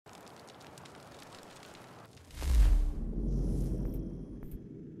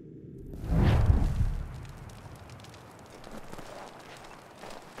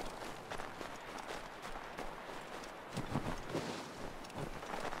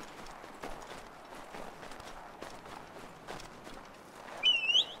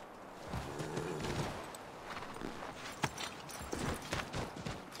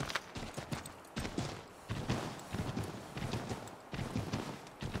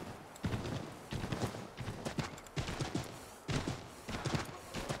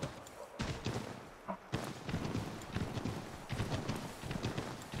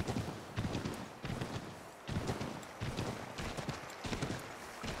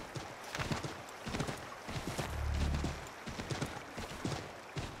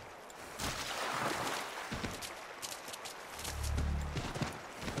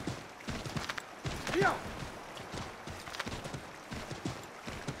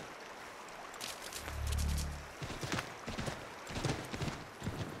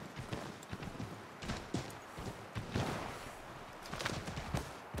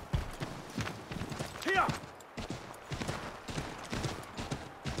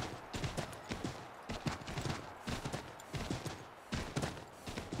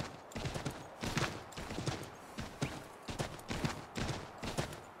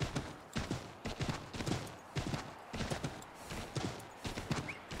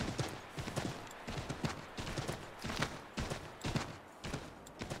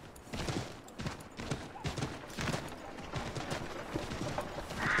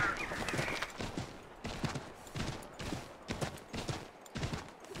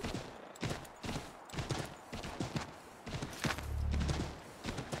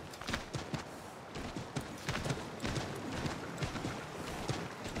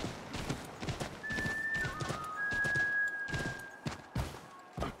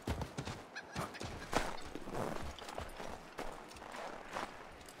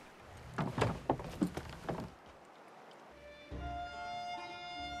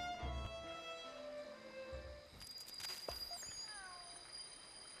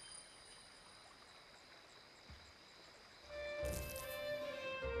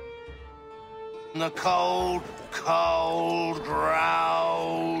The cold, cold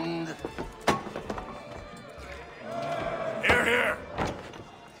ground. Here, here.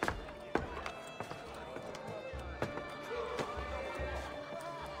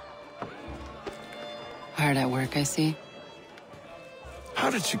 Hard at work, I see. How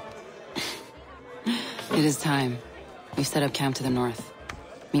did you... It is time. We've set up camp to the north.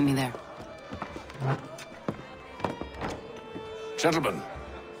 Meet me there. Gentlemen,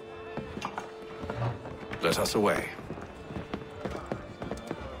 let us away.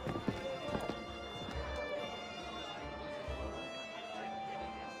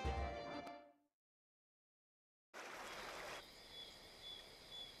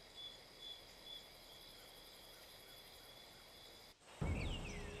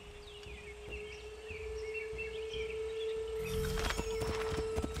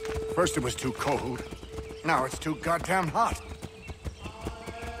 First it was too cold. Now it's too goddamn hot.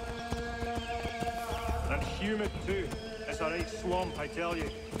 And humid too. It's a right swamp, I tell you.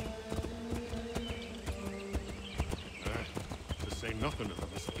 To say nothing of the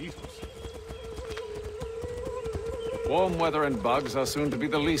mosquitoes. Warm weather and bugs are soon to be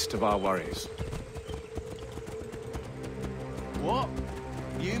the least of our worries. What?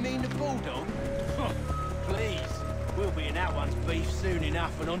 You mean the bulldog? Please. We'll be in that one's beef soon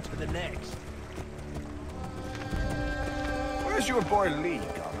enough and on to the next. Where's your boy Lee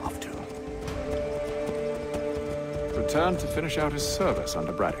gone off to? Returned to finish out his service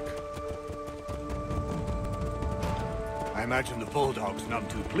under Braddock. I imagine the bulldog's none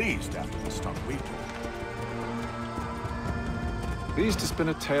too pleased after the stunt we pulled. Pleased to spin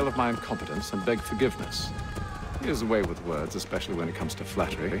a tale of my incompetence and beg forgiveness. He has a way with words, especially when it comes to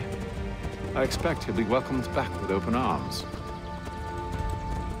flattery. I expect he'll be welcomed back with open arms.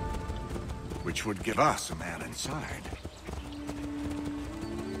 Which would give us a man inside.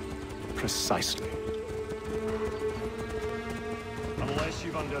 Precisely. Unless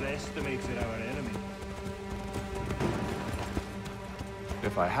you've underestimated our enemy.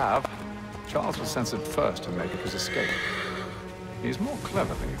 If I have, Charles will sense it first and make his escape. He's more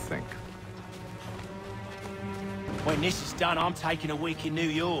clever than you think. When this is done, I'm taking a week in New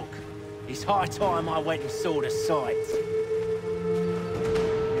York. It's high time I went and saw the sights.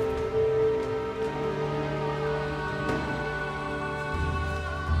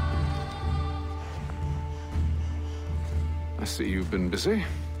 I see you've been busy.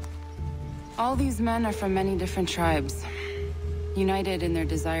 All these men are from many different tribes, united in their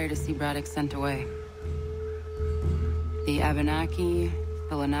desire to see Braddock sent away. The Abenaki,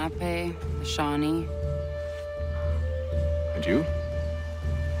 the Lenape, the Shawnee. And you?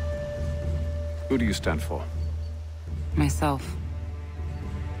 Who do you stand for? Myself.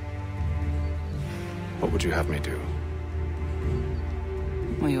 What would you have me do?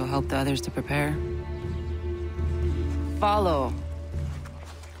 Will you help the others to prepare? Follow.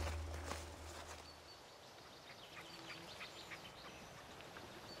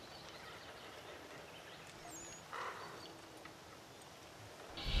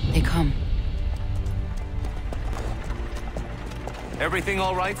 They come. Everything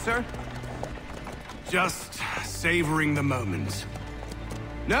all right, sir? Just savoring the moment.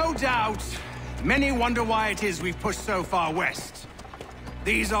 No doubt, many wonder why it is we've pushed so far west.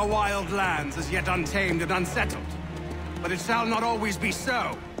 These are wild lands, as yet untamed and unsettled. But it shall not always be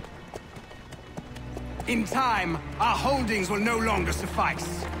so. In time, our holdings will no longer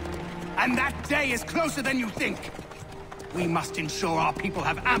suffice. And that day is closer than you think. We must ensure our people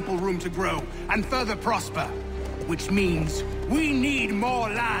have ample room to grow and further prosper. Which means we need more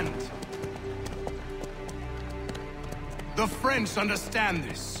land. The French understand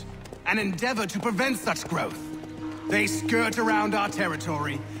this, and endeavor to prevent such growth. They skirt around our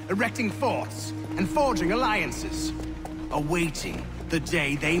territory, erecting forts and forging alliances, awaiting the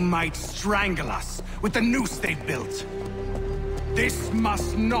day they might strangle us with the noose they've built. This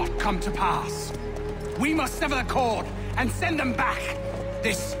must not come to pass. We must sever the cord and send them back.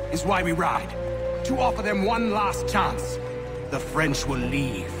 This is why we ride, to offer them one last chance. The French will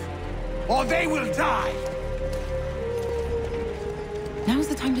leave, or they will die. Now's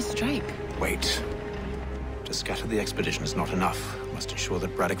the time to strike. Wait. To scatter the expedition is not enough. We must ensure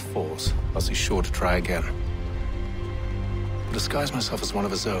that Braddock falls, else he's sure to try again. I'll disguise myself as one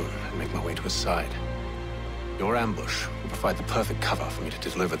of his own and make my way to his side. Your ambush will provide the perfect cover for me to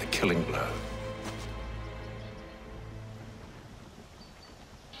deliver the killing blow.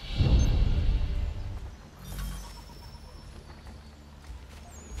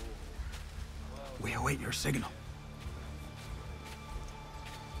 We await your signal.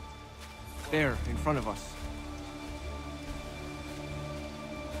 There, in front of us.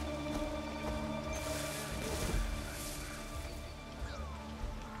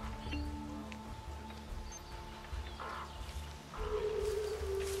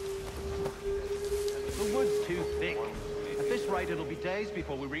 Vic, at this rate it'll be days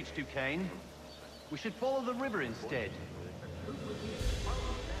before we reach Duquesne. We should follow the river instead.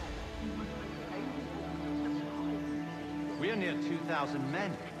 We are near 2,000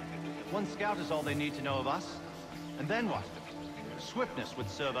 men. One scout is all they need to know of us. And then what? Swiftness would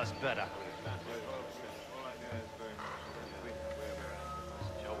serve us better.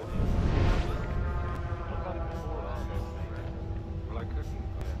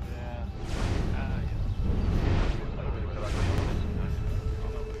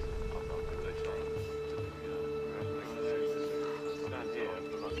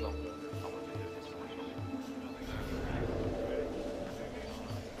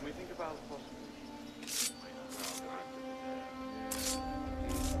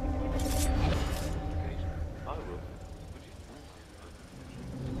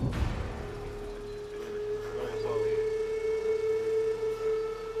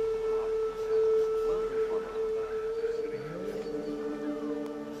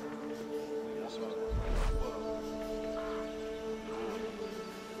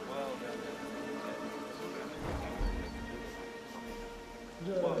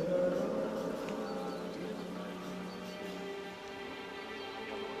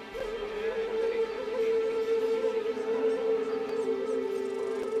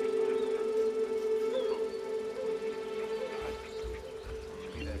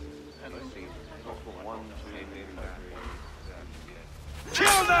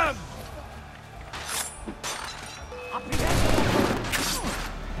 Kill them!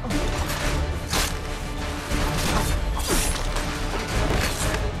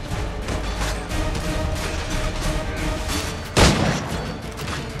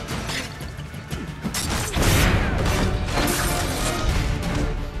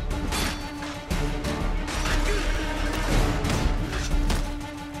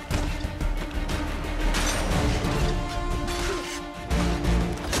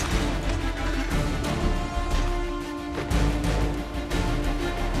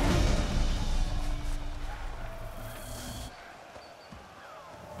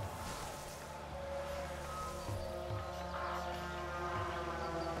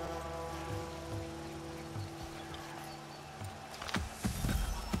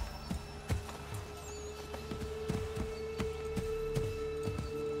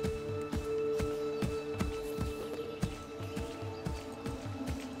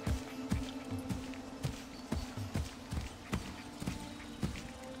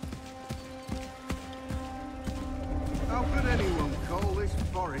 How could anyone call this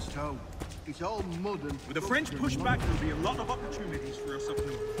forest home? It's all mud and... With the French pushback, there'll be a lot of opportunities for us up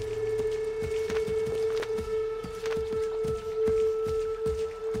north.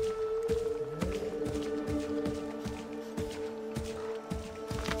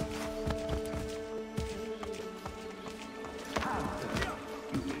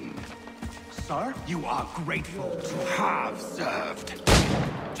 Sir, you are grateful to have served.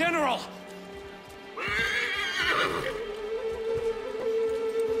 General!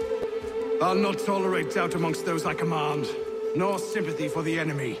 I'll not tolerate doubt amongst those I command, nor sympathy for the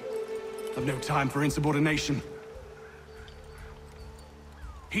enemy. I've no time for insubordination.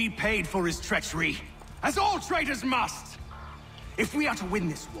 He paid for his treachery, as all traitors must. If we are to win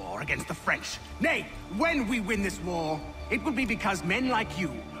this war against the French, nay, when we win this war, it will be because men like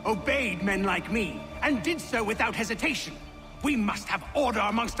you obeyed men like me, and did so without hesitation. We must have order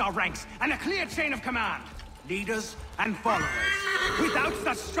amongst our ranks, and a clear chain of command. Leaders and followers. Without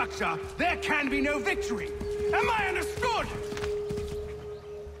such structure, there can be no victory. Am I understood?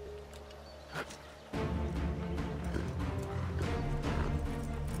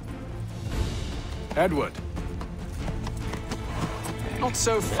 Edward. Not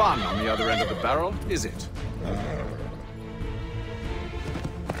so fun on the other end of the barrel, is it?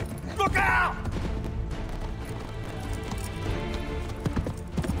 Look out!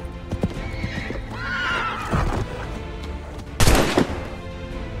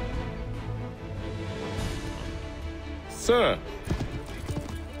 Sir.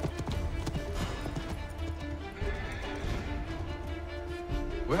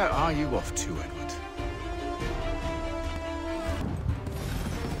 Where are you off to, Edward?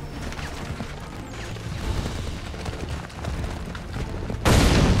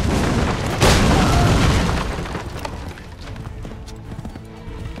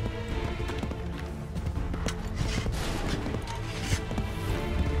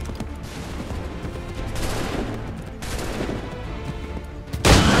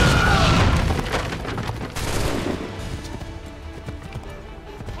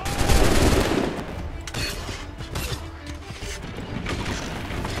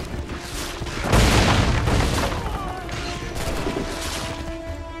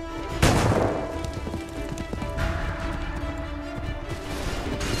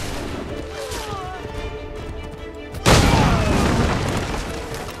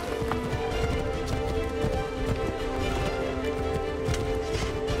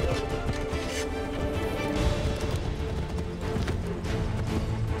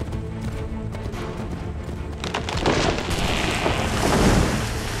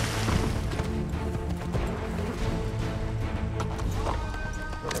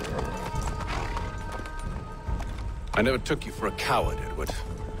 I never took you for a coward, Edward.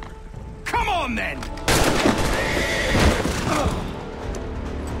 Come on, then!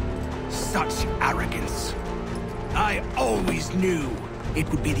 Such arrogance. I always knew it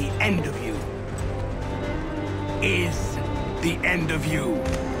would be the end of you. Is the end of you.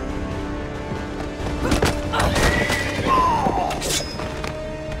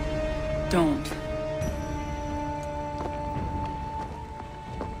 Don't.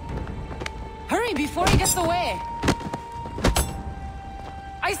 Hurry before he gets away!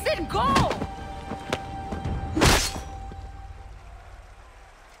 I said go!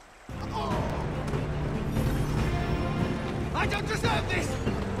 I don't deserve this!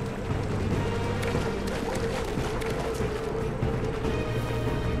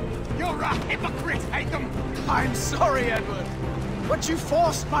 You're a hypocrite, Hatham! I'm sorry, Edward, but you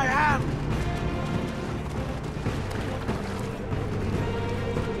forced my hand.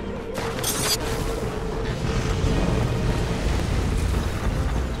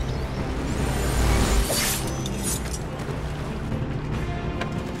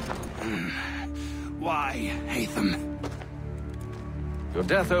 Why, Hatham? Your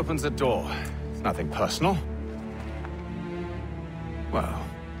death opens a door. It's nothing personal. Well,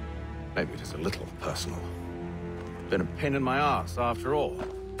 maybe it is a little personal. Been a pain in my ass, after all.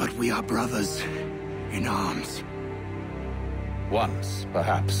 But we are brothers in arms. Once,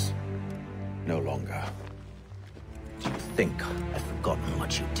 perhaps. No longer. Do you think I've forgotten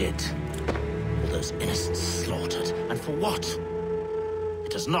what you did? All those innocents slaughtered, and for what?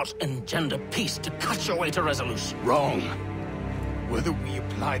 It does not engender peace to cut your way to resolution. Wrong. Whether we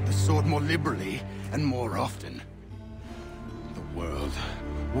applied the sword more liberally and more often, the world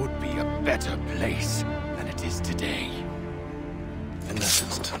would be a better place than it is today. In this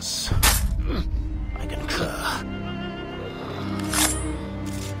instance, I concur.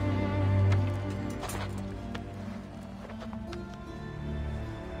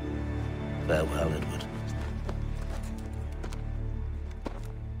 Farewell, Edward.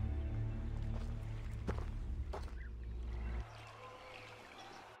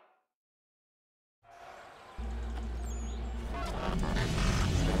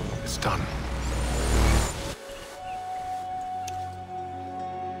 It's done.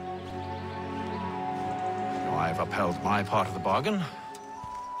 Now I've upheld my part of the bargain.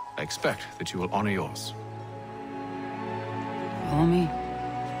 I expect that you will honor yours. Follow me.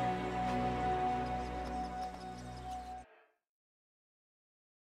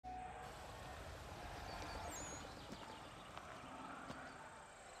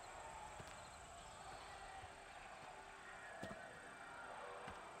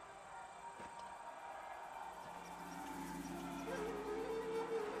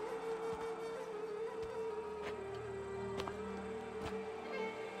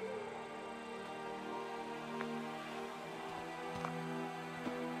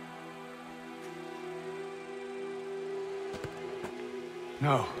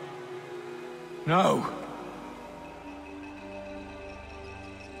 No. No!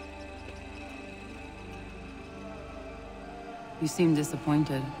 You seem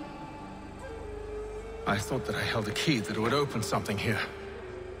disappointed. I thought that I held a key that would open something here.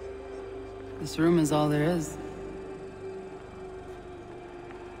 This room is all there is.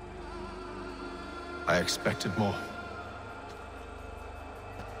 I expected more.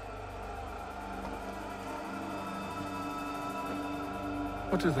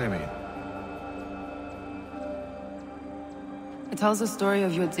 What do they mean? It tells the story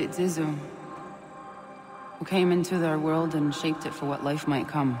of Yodzizu, who came into their world and shaped it for what life might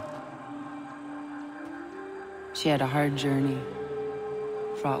come. She had a hard journey,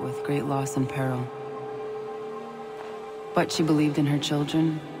 fraught with great loss and peril. But she believed in her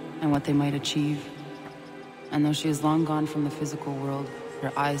children and what they might achieve. And though she is long gone from the physical world,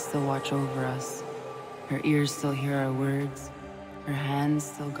 her eyes still watch over us. Her ears still hear our words. Her hands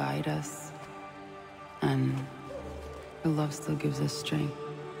still guide us. And her love still gives us strength.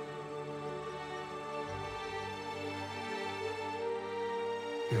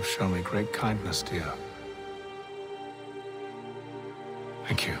 You have shown me great kindness, dear.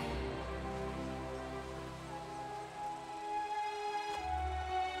 Thank you.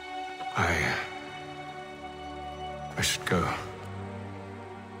 I should go.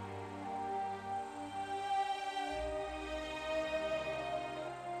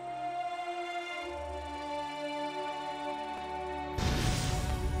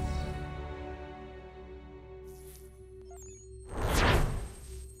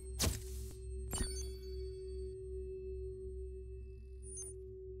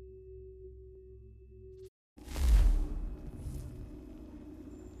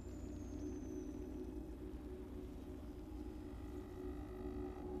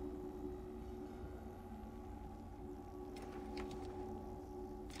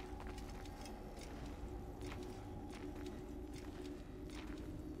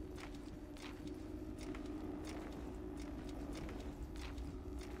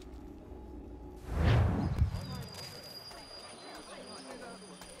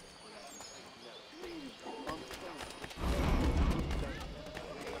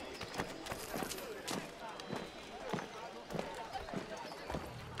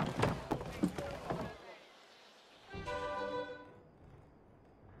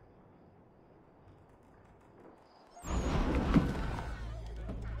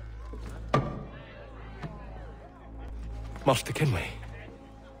 Master Kenway.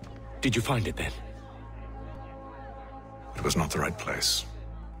 Did you find it then? It was not the right place.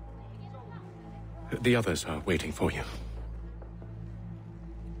 The others are waiting for you.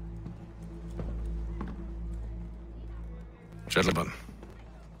 Gentlemen,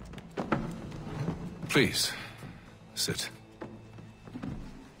 please, sit.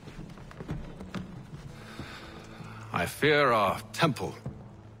 I fear our temple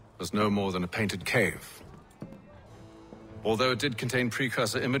was no more than a painted cave. Although it did contain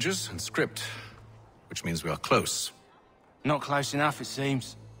precursor images and script, which means we are close. Not close enough, it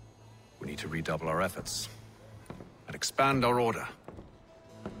seems. We need to redouble our efforts and expand our order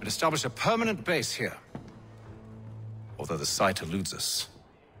and establish a permanent base here. Although the site eludes us,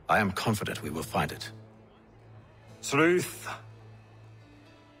 I am confident we will find it. Truth.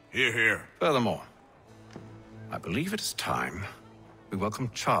 Hear, hear. Furthermore, I believe it is time we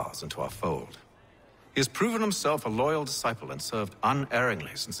welcome Charles into our fold. He has proven himself a loyal disciple and served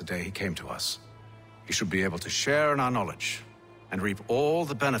unerringly since the day he came to us. He should be able to share in our knowledge and reap all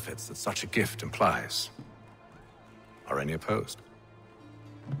the benefits that such a gift implies. Are any opposed?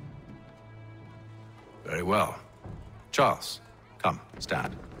 Very well. Charles, come,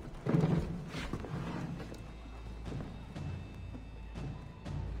 stand.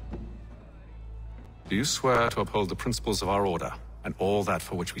 Do you swear to uphold the principles of our order and all that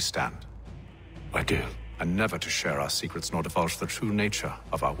for which we stand? I do. And never to share our secrets nor divulge the true nature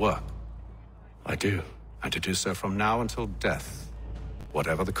of our work? I do. And to do so from now until death,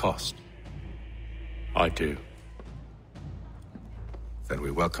 whatever the cost? I do. Then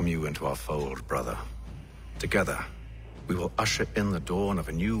we welcome you into our fold, brother. Together, we will usher in the dawn of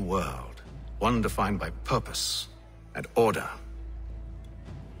a new world, one defined by purpose and order.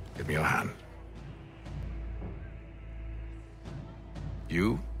 Give me your hand.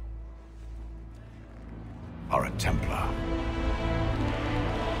 You are a Templar.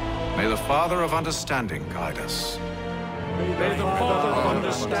 May the Father of Understanding guide us. May the Father of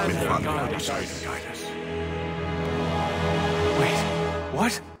Understanding guide us. Wait,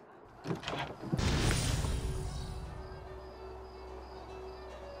 what?